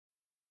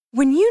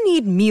When you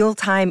need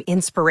mealtime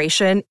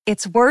inspiration,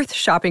 it's worth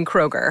shopping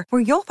Kroger,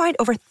 where you'll find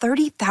over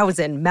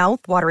 30,000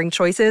 mouth-watering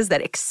choices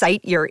that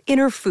excite your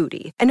inner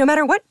foodie. And no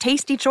matter what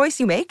tasty choice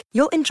you make,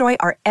 you'll enjoy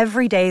our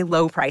everyday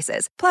low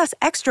prices, plus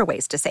extra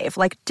ways to save,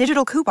 like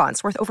digital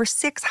coupons worth over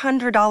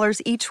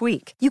 $600 each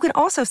week. You can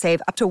also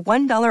save up to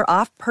 $1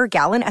 off per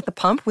gallon at the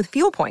pump with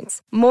fuel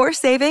points. More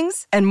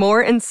savings and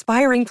more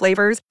inspiring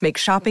flavors make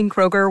shopping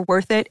Kroger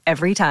worth it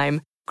every time.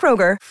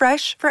 Kroger,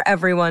 fresh for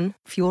everyone.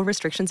 Fuel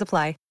restrictions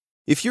apply.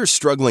 If you're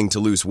struggling to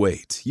lose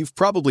weight, you've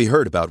probably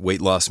heard about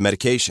weight loss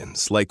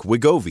medications like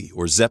Wegovy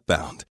or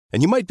Zepbound,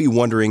 and you might be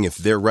wondering if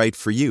they're right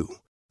for you.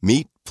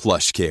 Meet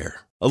PlushCare,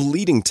 a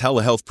leading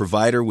telehealth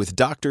provider with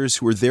doctors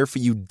who are there for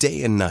you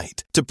day and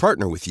night to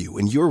partner with you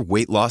in your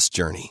weight loss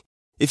journey.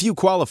 If you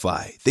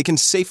qualify, they can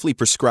safely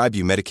prescribe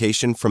you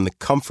medication from the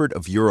comfort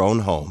of your own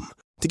home.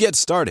 To get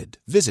started,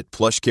 visit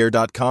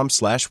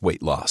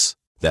plushcare.com/weightloss.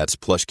 That's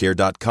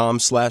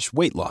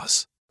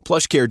plushcare.com/weightloss.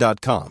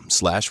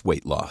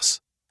 plushcare.com/weightloss.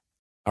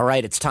 All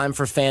right, it's time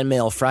for Fan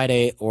Mail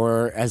Friday,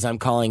 or as I'm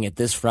calling it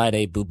this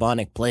Friday,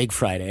 Bubonic Plague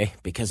Friday,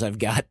 because I've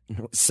got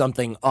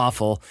something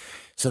awful,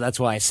 so that's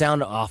why I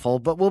sound awful.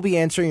 But we'll be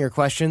answering your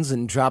questions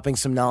and dropping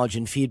some knowledge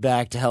and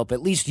feedback to help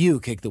at least you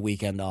kick the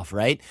weekend off,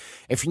 right?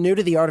 If you're new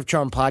to the Art of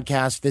Charm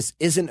podcast, this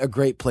isn't a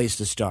great place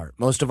to start.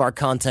 Most of our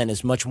content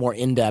is much more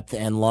in-depth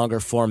and longer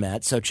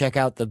format, so check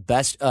out the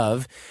best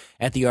of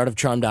at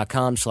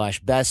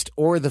theartofcharm.com/best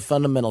or the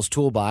fundamentals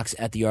toolbox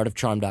at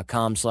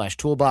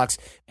theartofcharm.com/toolbox,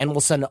 and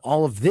we'll send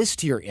all of this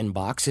to your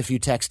inbox if you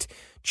text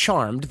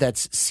CHARMED,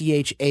 that's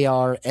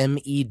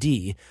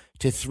CHARMED,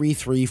 to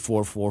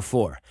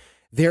 33444.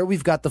 There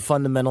we've got the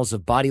fundamentals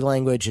of body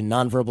language and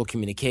nonverbal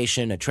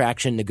communication,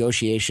 attraction,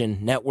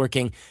 negotiation,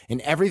 networking,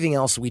 and everything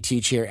else we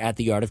teach here at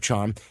The Art of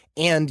Charm.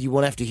 And you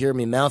won't have to hear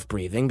me mouth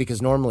breathing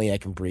because normally I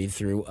can breathe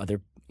through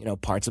other,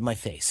 parts of my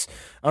face.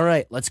 All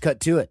right, let's cut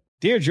to it.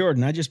 Dear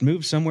Jordan, I just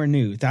moved somewhere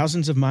new,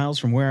 thousands of miles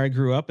from where I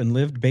grew up and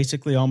lived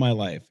basically all my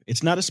life.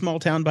 It's not a small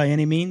town by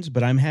any means,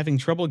 but I'm having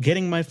trouble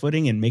getting my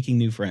footing and making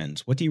new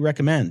friends. What do you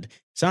recommend?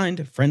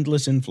 Signed,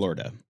 Friendless in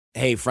Florida.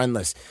 Hey,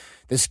 Friendless.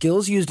 The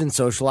skills used in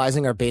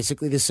socializing are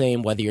basically the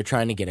same whether you're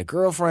trying to get a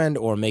girlfriend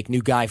or make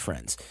new guy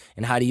friends.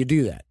 And how do you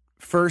do that?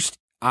 First,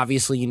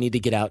 obviously, you need to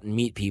get out and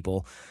meet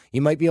people.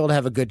 You might be able to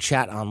have a good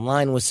chat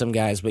online with some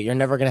guys, but you're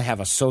never going to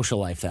have a social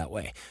life that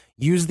way.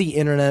 Use the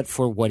internet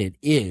for what it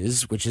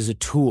is, which is a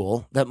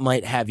tool that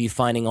might have you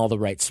finding all the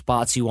right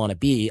spots you want to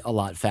be a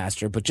lot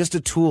faster, but just a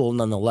tool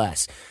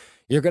nonetheless.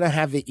 You're going to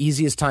have the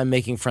easiest time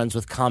making friends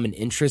with common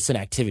interests and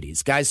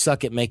activities. Guys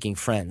suck at making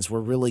friends.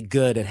 We're really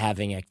good at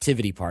having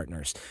activity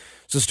partners.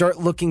 So start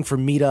looking for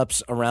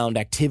meetups around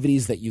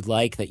activities that you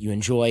like, that you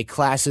enjoy,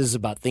 classes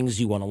about things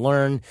you want to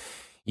learn.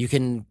 You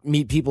can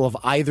meet people of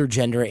either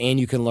gender and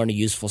you can learn a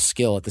useful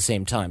skill at the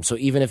same time. So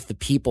even if the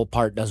people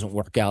part doesn't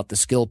work out, the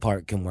skill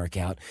part can work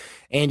out.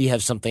 And you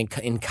have something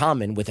in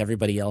common with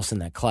everybody else in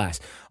that class.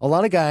 A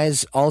lot of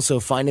guys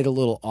also find it a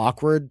little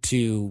awkward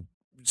to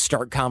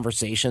start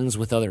conversations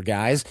with other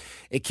guys.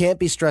 It can't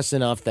be stressed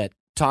enough that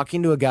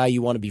talking to a guy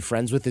you want to be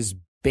friends with is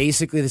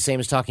basically the same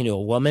as talking to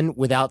a woman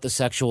without the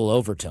sexual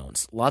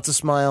overtones. Lots of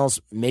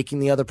smiles, making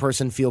the other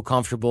person feel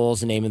comfortable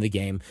is the name of the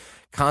game.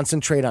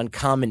 Concentrate on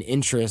common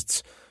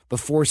interests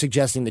before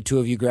suggesting the two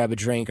of you grab a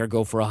drink or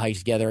go for a hike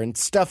together. And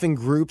stuff in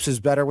groups is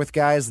better with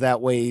guys.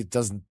 That way it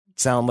doesn't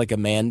sound like a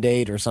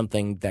mandate or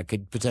something that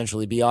could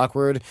potentially be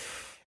awkward.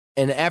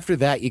 And after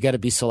that, you got to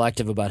be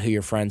selective about who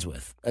you're friends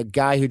with. A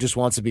guy who just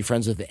wants to be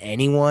friends with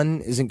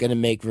anyone isn't going to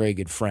make very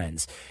good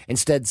friends.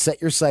 Instead,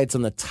 set your sights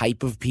on the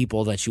type of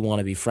people that you want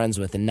to be friends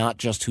with and not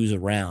just who's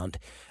around.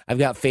 I've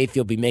got faith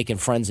you'll be making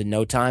friends in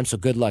no time, so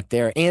good luck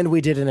there. And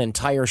we did an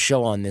entire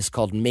show on this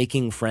called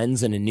Making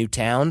Friends in a New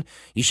Town.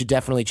 You should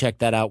definitely check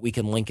that out. We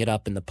can link it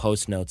up in the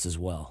post notes as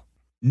well.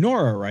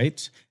 Nora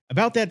writes,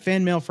 about that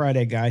Fan Mail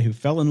Friday guy who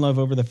fell in love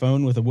over the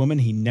phone with a woman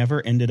he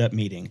never ended up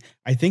meeting.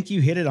 I think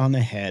you hit it on the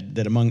head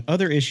that among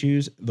other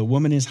issues, the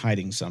woman is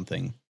hiding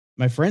something.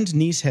 My friend's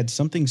niece had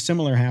something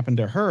similar happen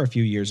to her a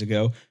few years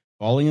ago,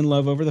 falling in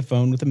love over the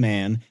phone with a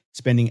man,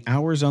 spending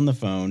hours on the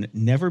phone,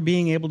 never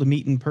being able to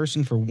meet in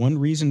person for one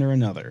reason or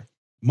another.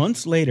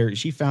 Months later,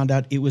 she found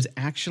out it was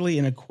actually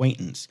an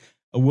acquaintance,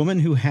 a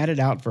woman who had it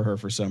out for her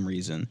for some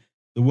reason.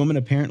 The woman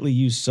apparently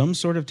used some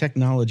sort of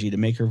technology to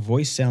make her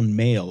voice sound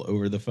male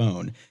over the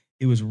phone.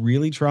 It was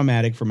really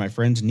traumatic for my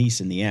friend's niece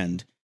in the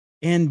end.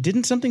 And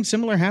didn't something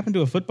similar happen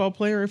to a football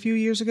player a few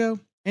years ago?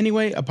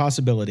 Anyway, a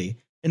possibility.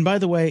 And by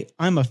the way,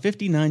 I'm a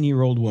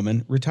 59-year-old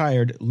woman,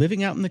 retired,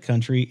 living out in the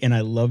country, and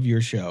I love your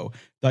show.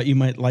 Thought you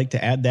might like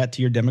to add that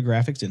to your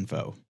demographics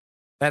info.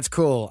 That's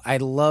cool. I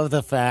love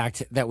the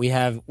fact that we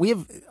have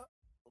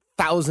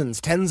thousands,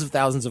 tens of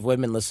thousands of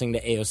women listening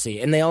to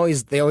AOC, and they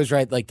always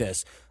write like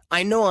this.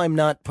 I know I'm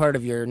not part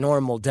of your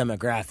normal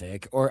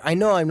demographic, or I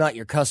know I'm not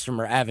your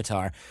customer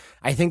avatar.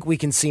 I think we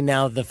can see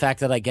now the fact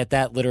that I get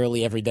that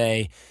literally every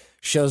day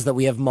shows that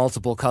we have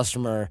multiple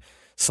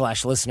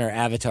customer/listener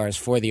avatars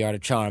for the Art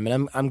of Charm.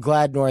 And I'm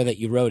glad, Nora, that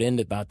you wrote in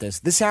about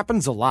this. This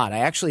happens a lot. I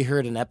actually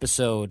heard an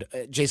episode,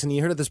 Jason,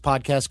 you heard of this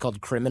podcast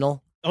called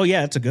Criminal? Oh,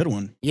 yeah, it's a good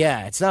one.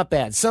 Yeah, it's not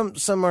bad.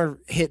 Some are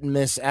hit and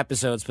miss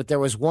episodes, but there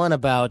was one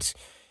about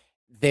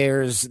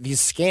there's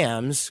these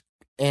scams,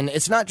 and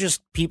it's not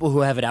just people who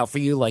have it out for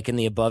you, like in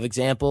the above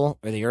example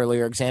or the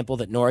earlier example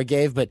that Nora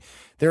gave, but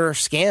there are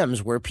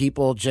scams where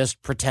people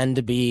just pretend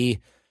to be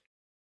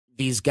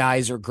these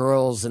guys or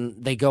girls,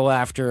 and they go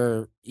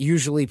after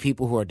usually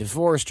people who are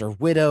divorced or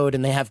widowed,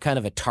 and they have kind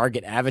of a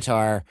target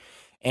avatar,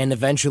 and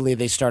eventually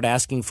they start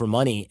asking for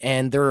money.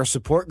 And there are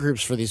support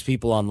groups for these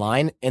people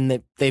online,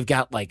 and they've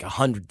got like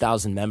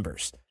 100,000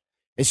 members.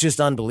 It's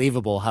just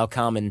unbelievable how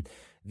common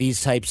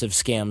these types of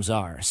scams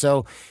are.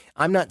 So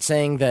I'm not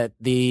saying that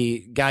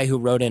the guy who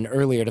wrote in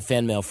earlier to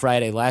Fan Mail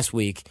Friday last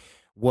week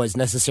was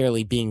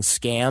necessarily being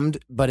scammed,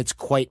 but it's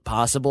quite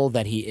possible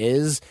that he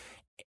is,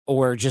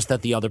 or just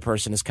that the other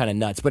person is kind of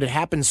nuts. But it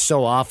happens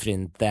so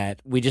often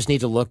that we just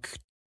need to look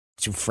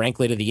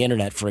frankly to the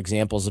internet for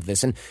examples of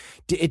this. And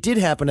it did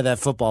happen to that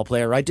football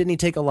player, right? Didn't he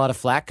take a lot of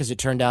flack because it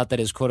turned out that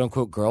his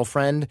quote-unquote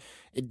girlfriend,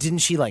 didn't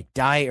she like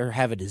die or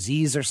have a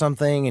disease or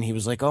something? And he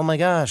was like, oh my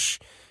gosh,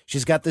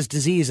 she's got this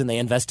disease. And they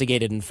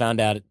investigated and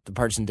found out the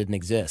person didn't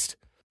exist.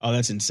 Oh,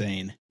 that's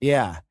insane.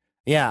 Yeah.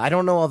 I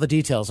don't know all the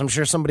details. I'm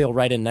sure somebody will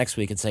write in next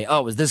week and say, oh,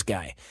 it was this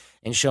guy,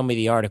 and show me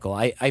the article.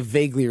 I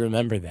vaguely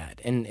remember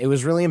that. And it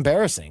was really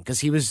embarrassing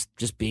because he was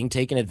just being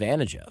taken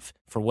advantage of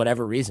for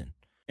whatever reason.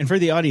 And for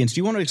the audience,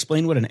 do you want to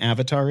explain what an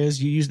avatar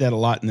is? You used that a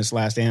lot in this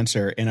last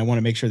answer, and I want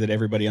to make sure that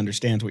everybody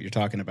understands what you're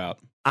talking about.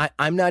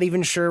 I'm not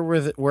even sure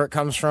where it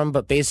comes from,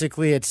 but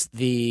basically it's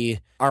the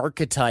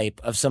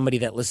archetype of somebody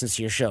that listens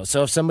to your show.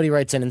 So if somebody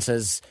writes in and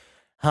says,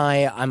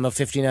 hi, I'm a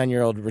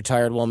 59-year-old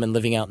retired woman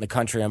living out in the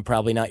country. I'm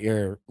probably not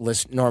your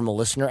normal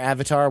listener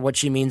avatar. What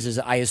she means is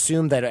I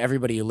assume that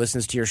everybody who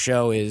listens to your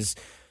show is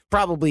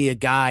probably a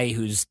guy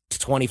who's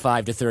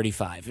 25 to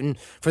 35. And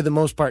for the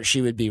most part, she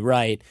would be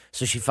right.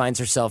 So she finds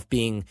herself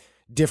being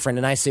different.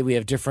 And I say we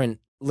have different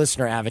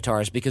listener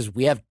avatars because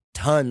we have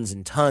tons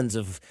and tons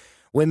of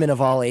women of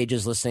all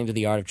ages listening to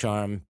The Art of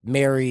Charm,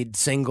 married,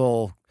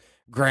 single,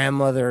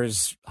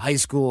 grandmothers, high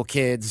school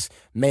kids,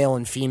 male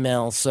and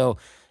female. So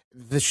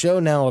the show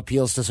now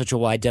appeals to such a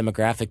wide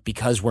demographic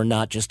because we're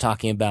not just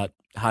talking about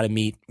how to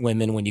meet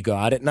women when you go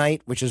out at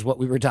night, which is what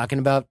we were talking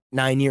about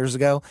 9 years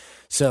ago.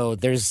 So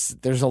there's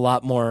a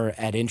lot more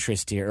at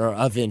interest here, or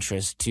of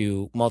interest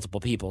to multiple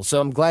people. So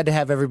I'm glad to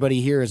have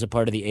everybody here as a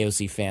part of the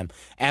AOC fam.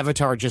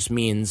 Avatar just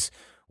means,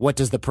 what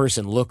does the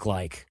person look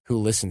like who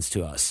listens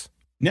to us?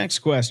 Next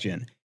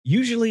question.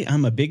 Usually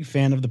I'm a big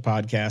fan of the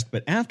podcast,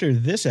 but after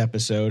this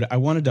episode, I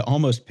wanted to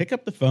almost pick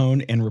up the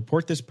phone and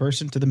report this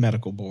person to the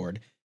medical board.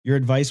 Your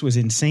advice was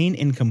insane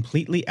and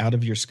completely out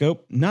of your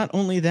scope. Not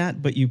only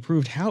that, but you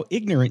proved how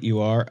ignorant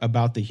you are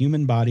about the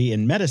human body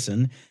and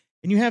medicine,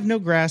 and you have no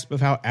grasp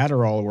of how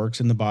Adderall works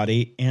in the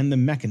body and the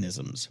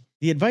mechanisms.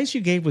 The advice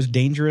you gave was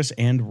dangerous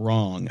and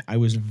wrong. I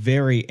was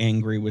very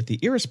angry with the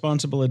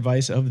irresponsible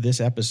advice of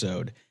this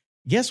episode.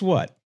 Guess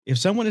what? If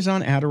someone is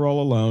on Adderall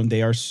alone,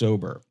 they are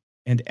sober,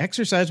 and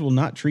exercise will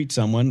not treat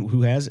someone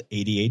who has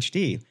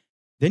ADHD.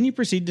 Then you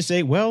proceed to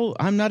say, well,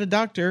 I'm not a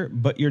doctor,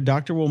 but your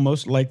doctor will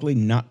most likely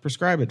not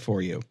prescribe it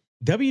for you.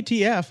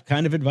 WTF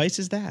kind of advice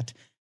is that?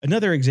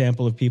 Another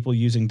example of people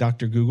using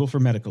Dr. Google for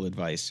medical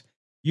advice.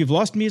 You've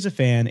lost me as a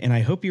fan, and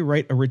I hope you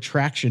write a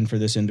retraction for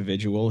this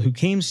individual who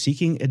came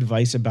seeking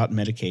advice about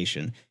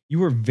medication. You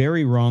were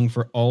very wrong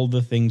for all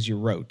the things you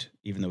wrote,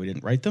 even though we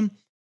didn't write them.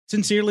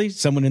 Sincerely,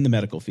 someone in the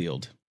medical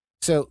field.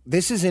 So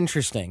this is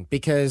interesting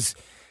because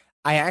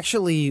I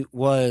actually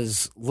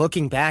was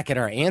looking back at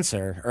our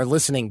answer, or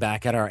listening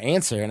back at our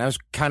answer, and I was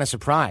kind of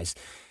surprised.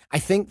 I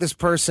think this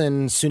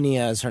person,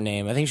 Sunia is her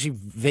name, I think she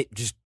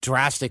just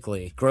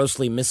drastically,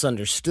 grossly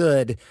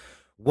misunderstood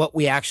what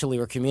we actually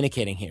were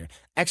communicating here.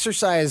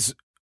 Exercise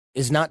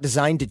is not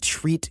designed to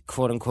treat,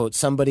 quote unquote,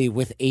 somebody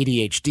with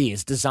ADHD.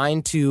 It's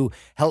designed to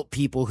help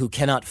people who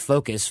cannot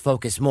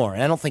focus more.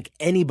 And I don't think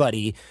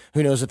anybody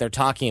who knows what they're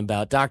talking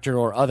about, doctor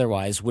or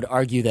otherwise, would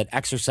argue that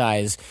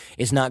exercise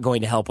is not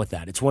going to help with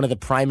that. It's one of the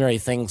primary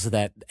things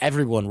that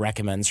everyone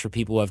recommends for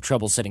people who have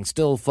trouble sitting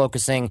still,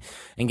 focusing,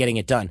 and getting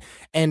it done.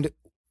 And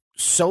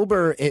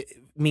sober, it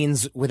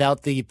means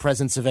without the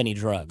presence of any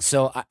drugs.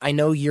 So I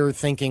know you're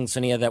thinking,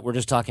 Sonia, that we're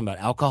just talking about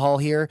alcohol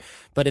here,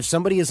 but if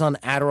somebody is on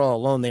Adderall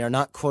alone, they are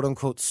not quote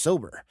unquote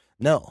sober.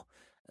 No.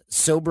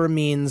 Sober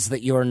means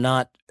that you're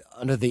not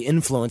under the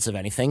influence of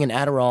anything, and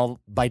Adderall,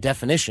 by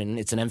definition,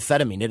 it's an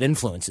amphetamine. It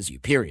influences you,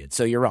 period.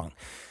 So you're wrong.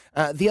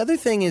 The other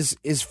thing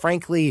is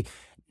frankly,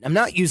 I'm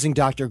not using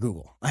Dr.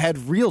 Google. I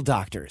had real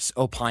doctors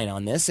opine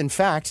on this. In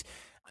fact,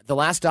 the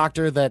last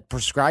doctor that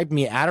prescribed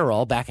me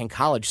Adderall back in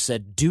college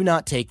said, do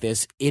not take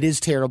this. It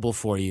is terrible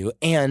for you.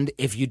 And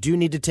if you do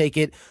need to take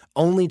it,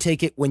 only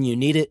take it when you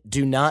need it.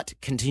 Do not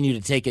continue to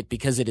take it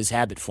because it is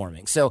habit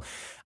forming. So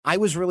I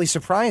was really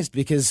surprised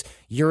because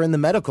you're in the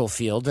medical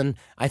field, and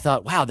I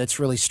thought, wow, that's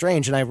really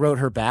strange. And I wrote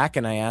her back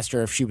and I asked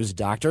her if she was a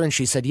doctor, and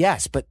she said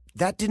yes. But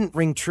that didn't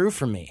ring true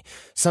for me.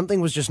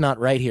 Something was just not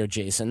right here,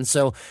 Jason.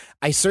 So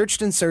I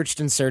searched and searched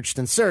and searched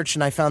and searched,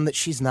 and I found that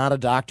she's not a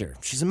doctor.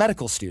 She's a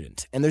medical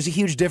student, and there's a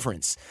huge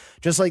difference.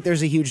 Just like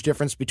there's a huge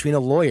difference between a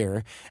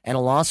lawyer and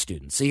a law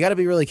student. So you got to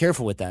be really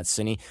careful with that,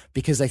 Cindy,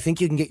 because I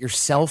think you can get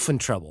yourself in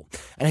trouble.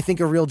 And I think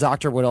a real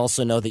doctor would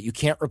also know that you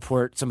can't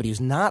report somebody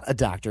who's not a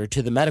doctor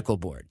to the medical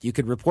board. You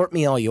could report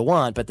me all you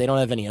want, but they don't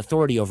have any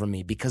authority over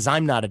me because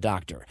I'm not a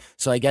doctor.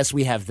 So I guess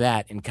we have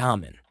that in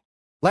common.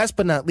 Last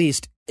but not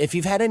least, if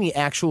you've had any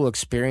actual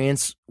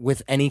experience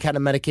with any kind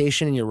of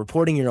medication and you're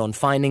reporting your own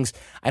findings,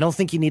 I don't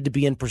think you need to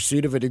be in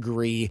pursuit of a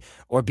degree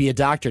or be a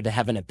doctor to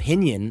have an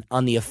opinion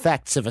on the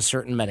effects of a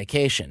certain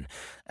medication.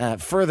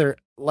 Further,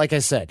 like I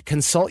said,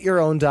 consult your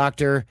own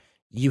doctor.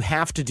 You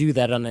have to do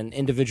that on an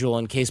individual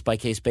and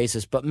case-by-case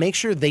basis, but make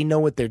sure they know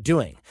what they're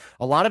doing.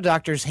 A lot of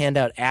doctors hand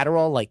out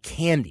Adderall like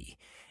candy.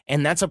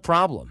 And that's a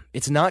problem.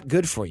 It's not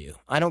good for you.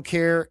 I don't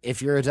care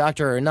if you're a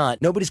doctor or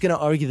not. Nobody's going to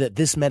argue that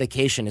this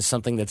medication is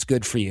something that's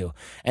good for you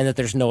and that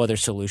there's no other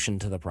solution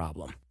to the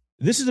problem.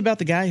 This is about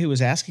the guy who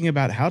was asking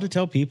about how to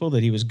tell people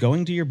that he was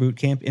going to your boot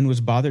camp and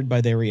was bothered by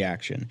their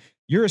reaction.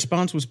 Your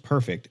response was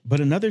perfect,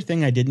 but another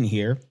thing I didn't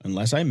hear,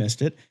 unless I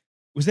missed it,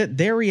 was that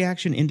their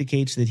reaction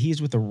indicates that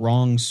he's with the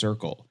wrong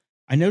circle.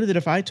 I noted that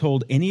if I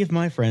told any of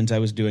my friends I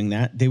was doing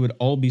that, they would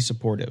all be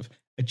supportive.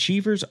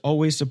 Achievers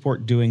always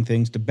support doing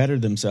things to better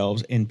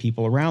themselves and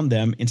people around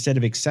them instead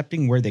of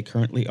accepting where they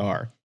currently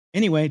are.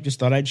 Anyway, just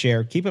thought I'd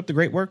share. Keep up the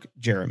great work,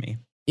 Jeremy.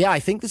 Yeah, I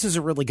think this is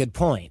a really good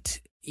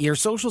point. Your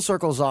social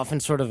circle is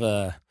often sort of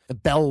a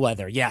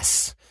bellwether,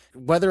 yes.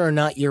 Whether or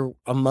not you're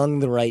among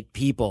the right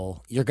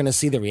people, you're going to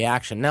see the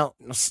reaction. Now,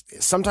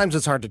 sometimes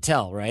it's hard to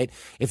tell, right?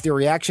 If the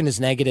reaction is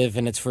negative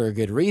and it's for a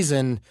good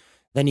reason,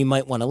 then you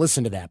might want to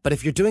listen to that. But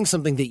if you're doing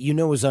something that you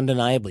know is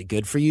undeniably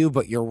good for you,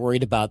 but you're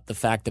worried about the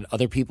fact that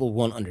other people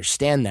won't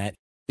understand that,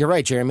 you're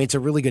right, Jeremy. It's a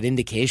really good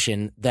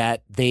indication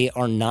that they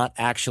are not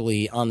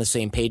actually on the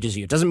same page as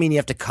you. It doesn't mean you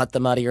have to cut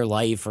them out of your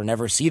life or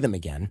never see them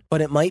again, but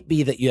it might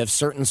be that you have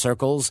certain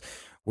circles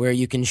where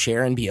you can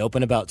share and be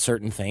open about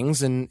certain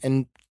things,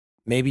 and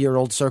maybe your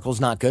old circle's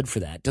not good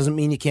for that. Doesn't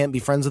mean you can't be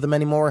friends with them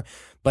anymore,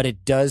 but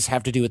it does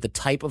have to do with the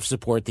type of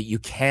support that you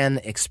can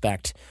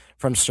expect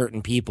from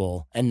certain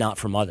people and not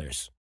from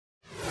others.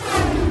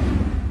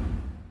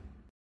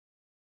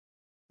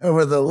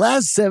 Over the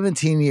last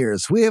 17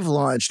 years, we have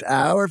launched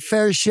our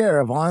fair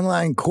share of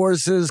online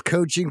courses,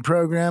 coaching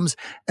programs,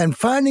 and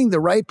finding the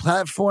right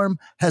platform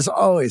has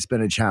always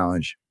been a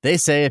challenge. They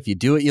say if you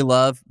do what you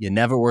love, you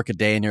never work a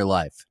day in your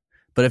life.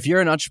 But if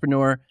you're an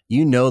entrepreneur,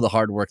 you know the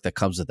hard work that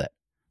comes with it.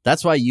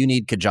 That's why you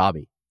need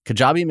Kajabi.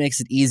 Kajabi makes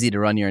it easy to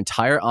run your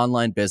entire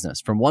online business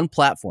from one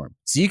platform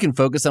so you can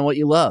focus on what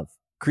you love,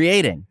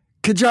 creating.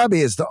 Kajabi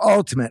is the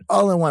ultimate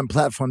all-in-one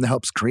platform that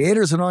helps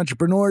creators and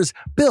entrepreneurs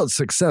build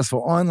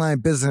successful online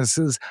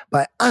businesses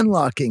by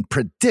unlocking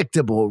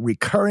predictable,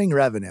 recurring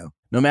revenue.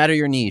 No matter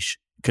your niche,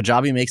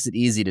 Kajabi makes it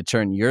easy to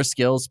turn your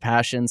skills,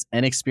 passions,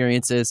 and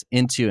experiences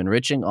into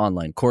enriching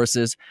online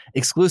courses,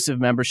 exclusive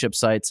membership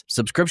sites,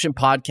 subscription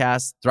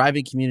podcasts,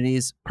 thriving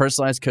communities,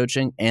 personalized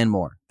coaching, and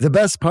more. The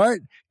best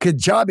part?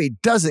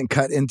 Kajabi doesn't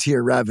cut into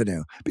your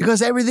revenue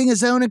because everything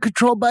is owned and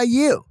controlled by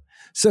you.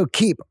 So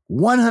keep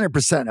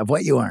 100% of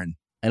what you earn.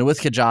 And with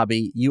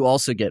Kajabi, you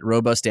also get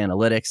robust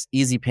analytics,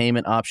 easy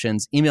payment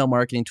options, email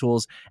marketing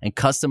tools, and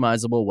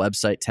customizable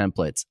website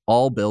templates,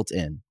 all built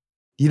in.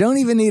 You don't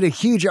even need a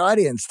huge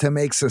audience to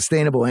make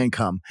sustainable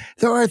income.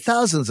 There are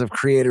thousands of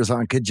creators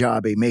on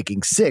Kajabi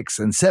making 6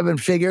 and 7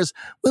 figures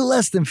with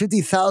less than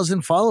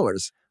 50,000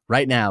 followers.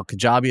 Right now,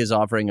 Kajabi is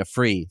offering a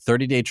free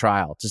 30-day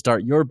trial to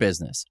start your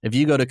business if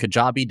you go to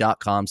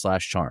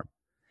kajabi.com/charm.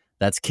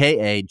 That's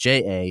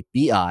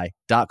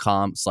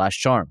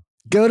KAJABI.com/charm.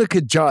 Go to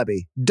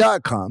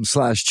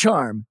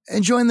kajabi.com/charm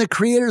and join the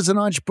creators and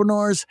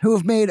entrepreneurs who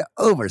have made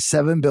over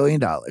 $7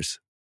 billion.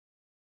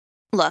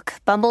 Look,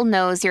 Bumble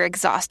knows you're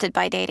exhausted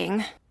by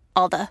dating.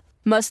 All the,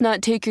 must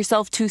not take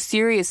yourself too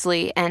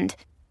seriously, and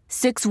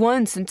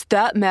 6'1" since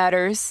that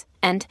matters.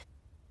 And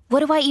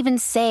what do I even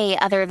say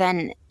other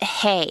than,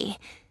 hey?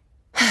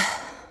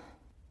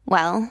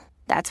 Well,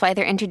 that's why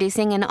they're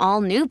introducing an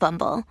all-new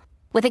Bumble.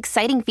 With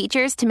exciting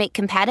features to make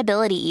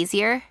compatibility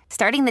easier,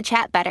 starting the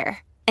chat better,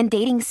 and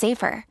dating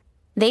safer.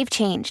 They've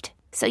changed,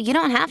 so you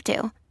don't have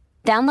to.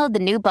 Download the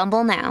new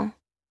Bumble now.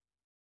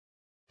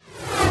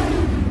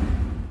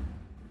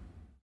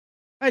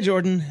 Hi,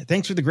 Jordan.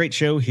 Thanks for the great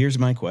show. Here's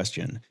my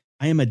question.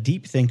 I am a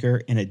deep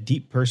thinker and a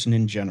deep person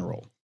in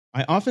general.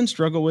 I often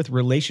struggle with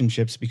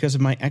relationships because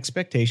of my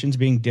expectations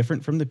being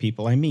different from the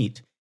people I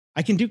meet.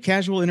 I can do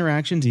casual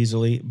interactions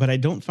easily, but I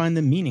don't find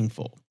them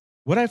meaningful.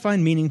 What I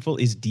find meaningful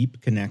is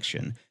deep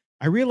connection.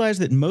 I realize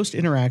that most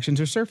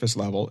interactions are surface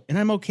level, and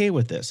I'm okay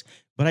with this,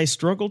 but I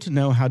struggle to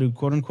know how to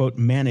quote-unquote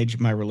manage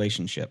my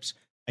relationships.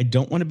 I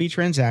don't want to be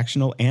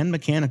transactional and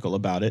mechanical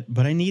about it,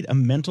 but I need a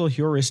mental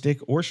heuristic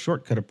or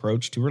shortcut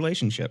approach to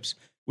relationships.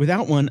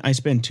 Without one, I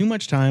spend too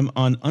much time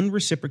on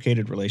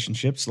unreciprocated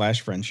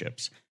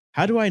relationships/friendships.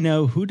 How do I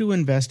know who to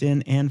invest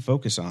in and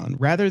focus on,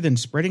 rather than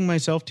spreading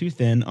myself too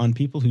thin on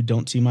people who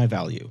don't see my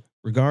value?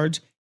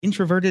 Regards,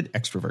 introverted,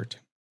 extrovert?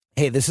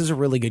 Hey, this is a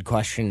really good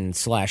question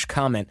 /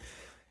 comment.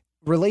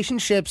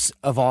 Relationships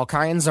of all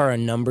kinds are a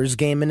numbers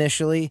game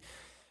initially.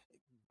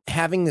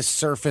 Having this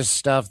surface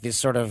stuff, this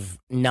sort of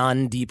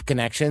non-deep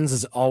connections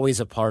is always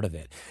a part of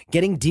it.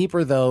 Getting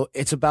deeper, though,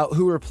 it's about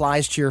who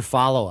replies to your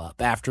follow-up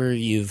after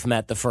you've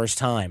met the first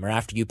time or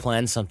after you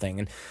plan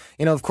something.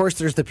 And, of course,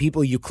 there's the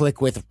people you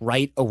click with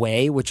right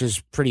away, which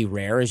is pretty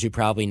rare, as you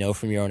probably know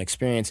from your own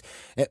experience.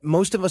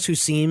 Most of us who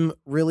seem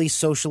really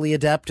socially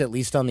adept, at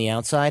least on the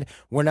outside,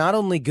 we're not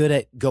only good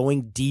at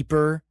going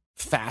deeper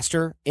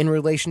faster in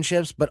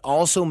relationships, but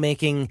also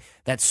making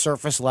that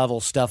surface level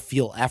stuff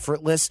feel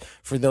effortless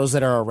for those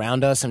that are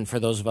around us and for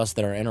those of us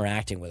that are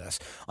interacting with us.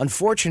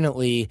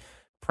 Unfortunately,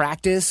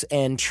 practice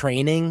and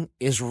training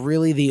is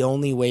really the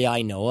only way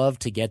I know of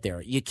to get there.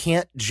 You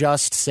can't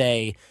just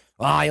say,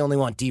 I only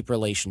want deep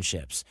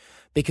relationships,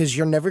 because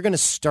you're never going to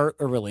start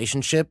a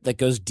relationship that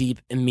goes deep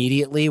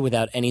immediately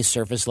without any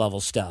surface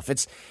level stuff.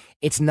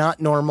 It's not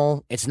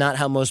normal. It's not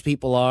how most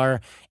people are.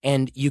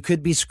 And you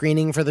could be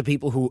screening for the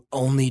people who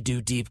only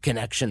do deep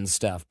connection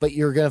stuff, but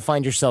you're going to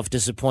find yourself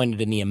disappointed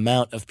in the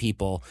amount of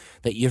people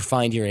that you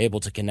find you're able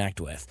to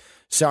connect with.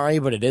 Sorry,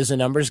 but it is a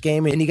numbers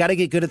game, and you got to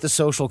get good at the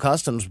social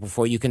customs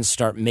before you can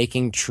start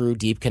making true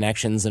deep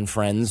connections and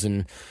friends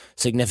and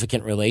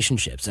significant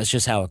relationships. That's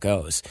just how it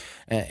goes.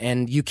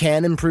 And you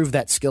can improve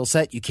that skill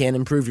set. You can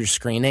improve your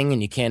screening,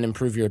 and you can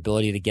improve your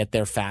ability to get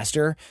there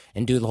faster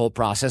and do the whole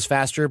process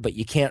faster, but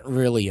you can't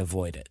really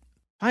avoid it.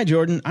 Hi,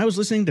 Jordan. I was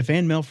listening to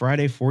Fan Mail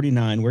Friday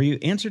 49, where you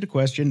answered a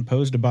question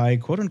posed by,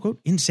 quote-unquote,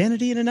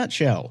 insanity in a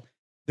nutshell.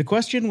 The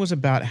question was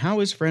about how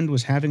his friend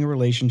was having a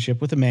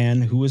relationship with a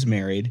man who was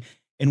married,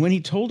 and when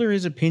he told her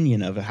his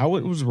opinion of how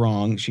it was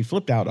wrong, she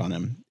flipped out on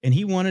him, and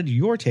he wanted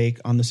your take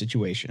on the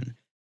situation.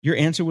 Your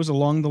answer was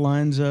along the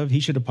lines of he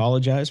should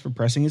apologize for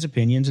pressing his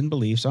opinions and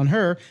beliefs on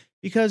her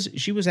because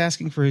she was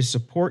asking for his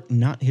support,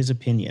 not his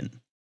opinion.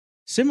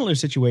 Similar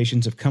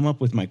situations have come up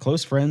with my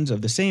close friends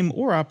of the same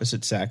or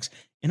opposite sex,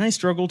 and I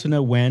struggle to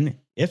know when,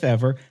 if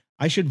ever,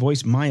 I should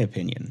voice my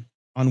opinion.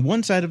 On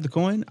one side of the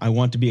coin, I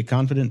want to be a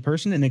confident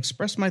person and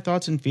express my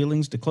thoughts and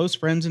feelings to close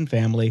friends and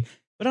family,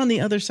 but on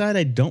the other side,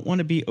 I don't want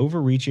to be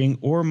overreaching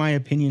or my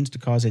opinions to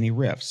cause any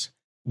rifts.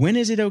 When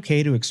is it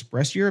okay to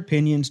express your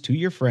opinions to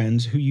your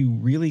friends who you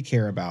really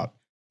care about?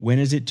 When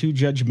is it too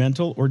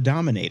judgmental or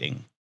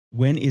dominating?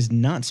 When is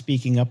not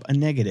speaking up a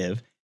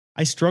negative?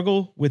 I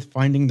struggle with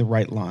finding the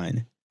right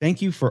line.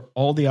 Thank you for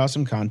all the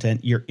awesome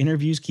content. Your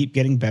interviews keep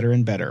getting better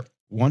and better.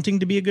 Wanting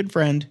to be a good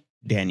friend,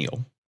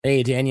 Daniel.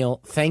 Hey, Daniel,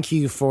 thank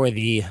you for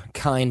the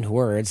kind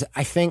words.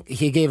 I think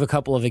he gave a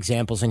couple of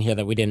examples in here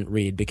that we didn't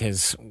read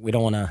because we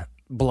don't want to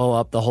blow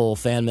up the whole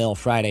Fan Mail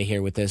Friday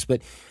here with this,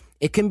 but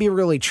it can be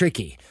really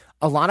tricky.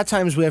 A lot of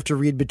times we have to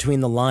read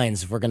between the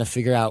lines if we're going to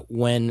figure out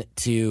when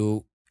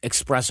to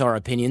express our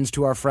opinions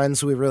to our friends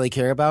who we really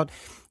care about.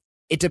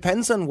 It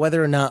depends on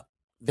whether or not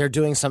they're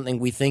doing something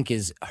we think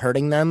is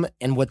hurting them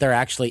and what they're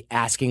actually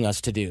asking us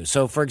to do.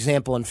 So, for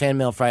example, in Fan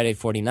Mail Friday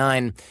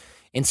 49,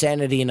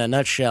 Insanity in a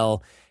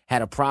Nutshell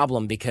had a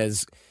problem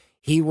because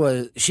she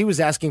was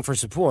asking for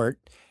support,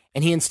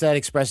 and he instead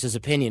expressed his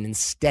opinion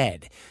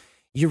instead.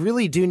 You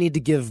really do need to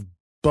give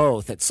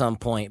both at some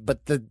point,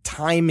 but the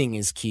timing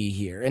is key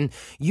here. And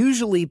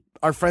usually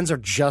our friends are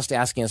just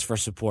asking us for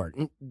support.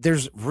 And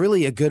there's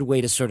really a good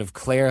way to sort of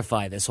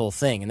clarify this whole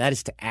thing, and that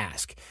is to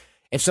ask.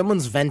 If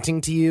someone's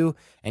venting to you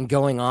and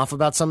going off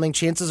about something,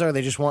 chances are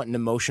they just want an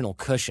emotional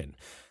cushion.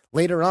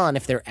 Later on,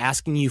 if they're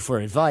asking you for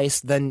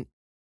advice, then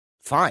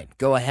fine,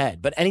 go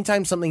ahead. But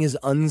anytime something is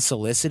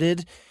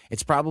unsolicited,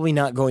 it's probably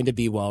not going to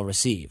be well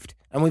received.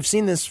 And we've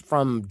seen this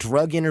from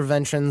drug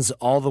interventions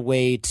all the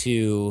way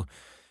to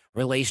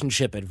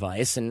relationship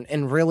advice.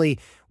 And really,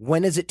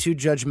 when is it too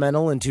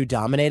judgmental and too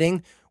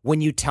dominating?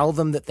 When you tell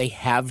them that they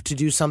have to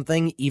do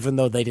something even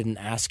though they didn't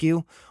ask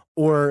you,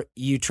 or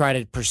you try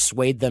to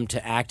persuade them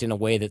to act in a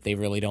way that they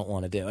really don't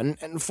want to do. And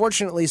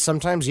unfortunately,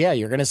 sometimes,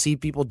 you're going to see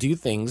people do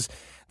things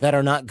that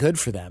are not good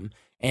for them.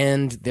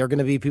 And they're going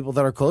to be people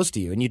that are close to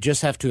you. And you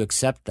just have to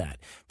accept that.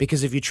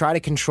 Because if you try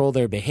to control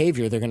their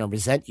behavior, they're going to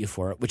resent you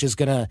for it, which is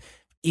going to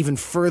even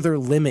further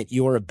limit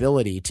your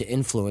ability to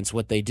influence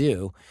what they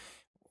do,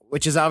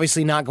 which is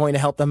obviously not going to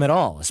help them at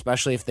all,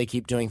 especially if they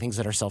keep doing things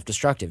that are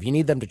self-destructive. You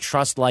need them to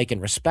trust, like,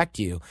 and respect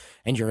you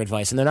and your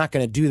advice. And they're not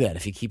going to do that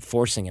if you keep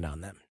forcing it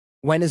on them.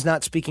 When is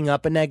not speaking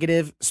up a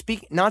negative?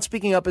 Not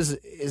speaking up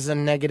is a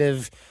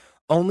negative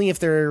only if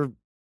they're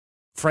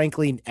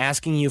frankly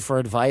asking you for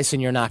advice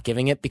and you're not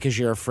giving it because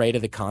you're afraid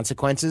of the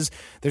consequences.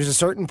 There's a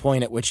certain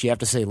point at which you have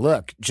to say,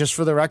 look, just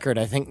for the record,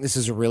 I think this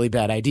is a really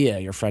bad idea.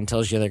 Your friend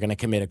tells you they're going to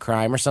commit a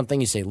crime or something.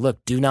 You say,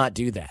 look, do not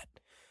do that.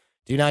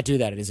 Do not do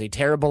that. It is a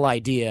terrible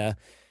idea.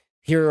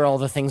 Here are all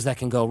the things that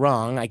can go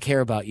wrong. I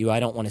care about you. I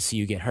don't want to see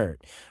you get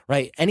hurt,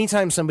 right?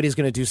 Anytime somebody's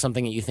going to do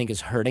something that you think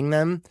is hurting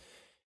them,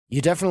 you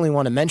definitely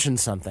want to mention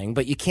something,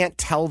 but you can't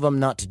tell them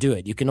not to do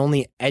it. You can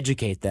only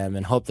educate them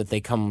and hope that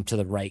they come to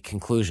the right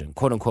conclusion,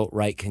 quote unquote,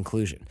 right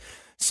conclusion.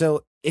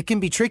 So it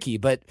can be tricky,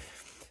 but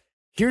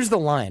here's the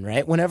line,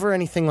 right? Whenever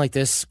anything like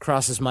this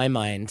crosses my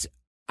mind,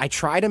 I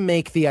try to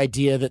make the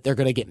idea that they're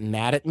going to get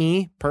mad at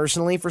me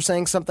personally for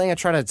saying something. I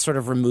try to sort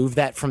of remove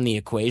that from the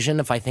equation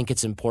if I think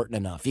it's important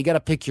enough. You got to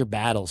pick your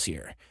battles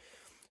here.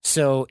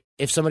 So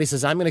if somebody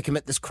says, I'm going to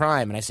commit this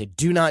crime, and I say,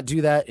 do not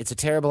do that, it's a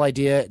terrible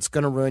idea, it's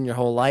going to ruin your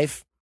whole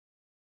life,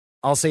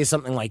 I'll say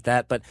something like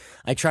that, but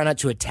I try not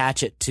to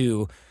attach it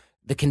to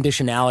the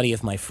conditionality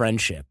of my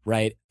friendship,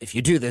 right? If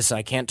you do this,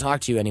 I can't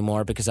talk to you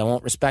anymore because I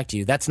won't respect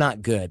you. That's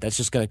not good. That's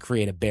just going to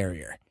create a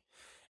barrier.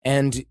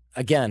 And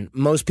again,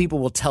 most people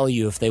will tell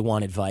you if they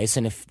want advice,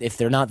 and if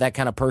they're not that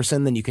kind of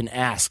person, then you can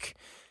ask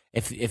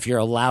if you're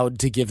allowed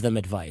to give them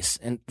advice.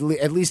 And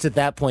at least at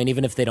that point,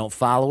 even if they don't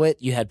follow it,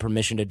 you had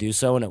permission to do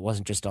so, and it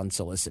wasn't just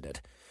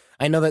unsolicited.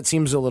 I know that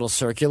seems a little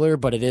circular,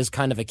 but it is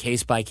kind of a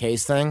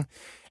case-by-case thing,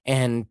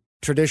 and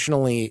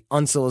traditionally,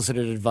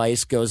 unsolicited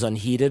advice goes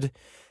unheeded,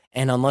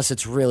 and unless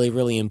it's really,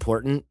 really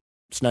important,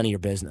 it's none of your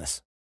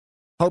business.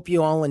 Hope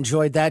you all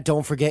enjoyed that.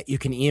 Don't forget, you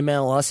can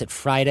email us at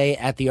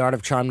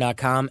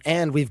friday@theartofcharm.com,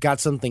 and we've got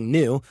something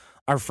new.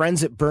 Our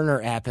friends at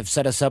Burner app have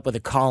set us up with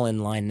a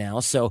call-in line now,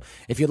 so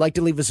if you'd like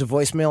to leave us a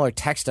voicemail or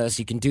text us,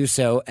 you can do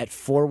so at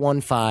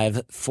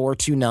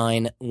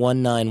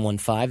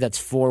 415-429-1915. That's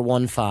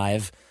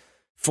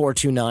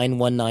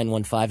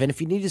 415-429-1915. And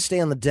if you need to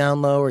stay on the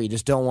down low or you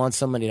just don't want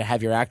somebody to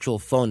have your actual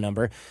phone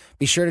number,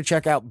 be sure to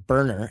check out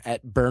Burner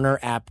at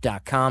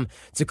burnerapp.com.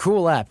 It's a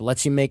cool app. It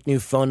lets you make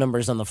new phone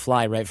numbers on the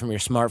fly right from your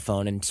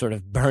smartphone and sort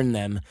of burn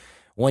them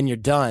when you're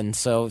done.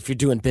 So if you're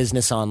doing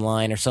business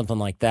online or something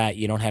like that,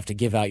 you don't have to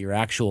give out your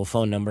actual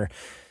phone number.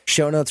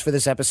 Show notes for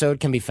this episode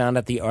can be found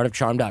at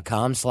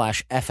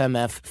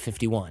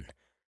theartofcharm.com/FMF51.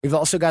 We've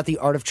also got the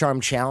Art of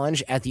Charm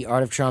Challenge at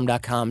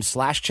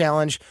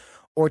theartofcharm.com/challenge,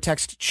 or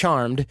text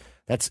CHARMED,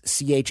 that's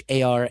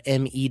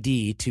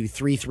CHARMED, to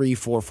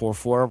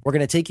 33444. We're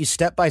going to take you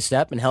step by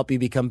step and help you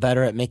become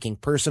better at making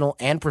personal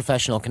and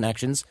professional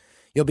connections.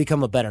 You'll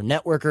become a better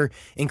networker,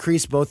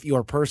 increase both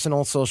your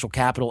personal social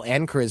capital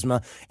and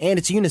charisma, and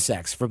it's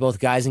unisex for both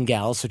guys and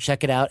gals, so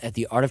check it out at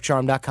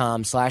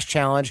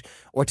theartofcharm.com/challenge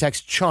or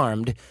text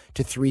CHARMED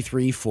to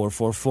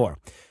 33444.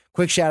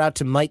 Quick shout out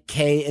to Mike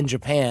K in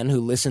Japan, who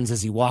listens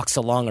as he walks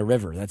along a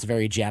river. That's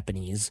very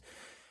Japanese.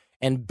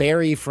 And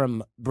Barry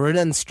from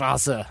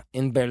Brunnenstrasse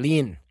in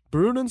Berlin.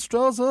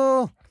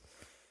 Brunnenstrasse!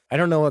 I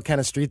don't know what kind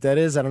of street that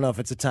is. I don't know if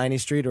it's a tiny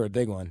street or a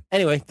big one.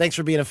 Anyway, thanks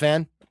for being a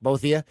fan, both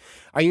of you.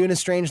 Are you in a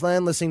strange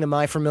land listening to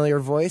my familiar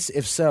voice?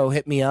 If so,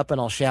 hit me up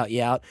and I'll shout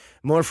you out.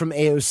 More from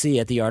AOC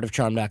at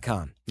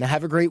theartofcharm.com. Now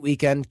have a great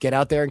weekend. Get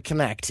out there and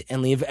connect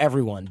and leave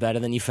everyone better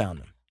than you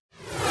found them.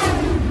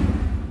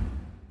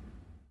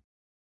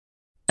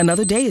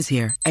 Another day is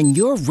here, and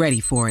you're ready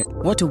for it.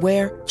 What to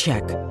wear?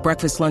 Check.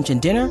 Breakfast, lunch, and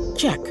dinner?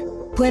 Check.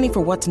 Planning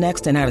for what's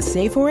next and how to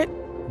save for it?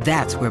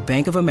 That's where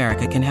Bank of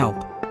America can help.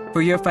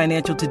 For your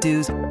financial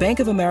to-dos,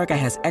 Bank of America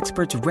has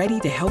experts ready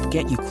to help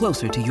get you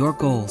closer to your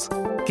goals.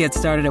 Get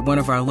started at one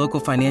of our local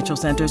financial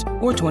centers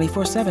or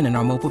 24/7 in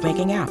our mobile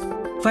banking app.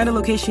 Find a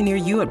location near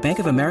you at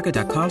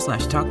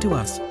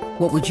bankofamerica.com/talktous.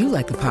 What would you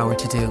like the power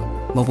to do?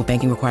 Mobile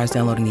banking requires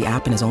downloading the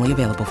app and is only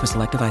available for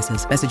select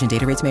devices. Message and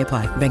data rates may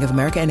apply. Bank of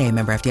America N.A.,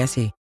 member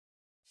FDIC.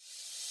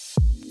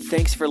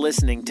 Thanks for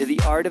listening to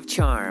The Art of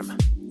Charm.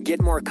 Get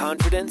more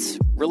confidence,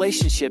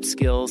 relationship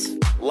skills,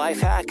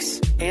 life hacks,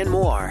 and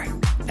more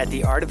at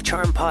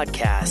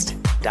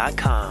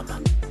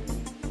theartofcharmpodcast.com.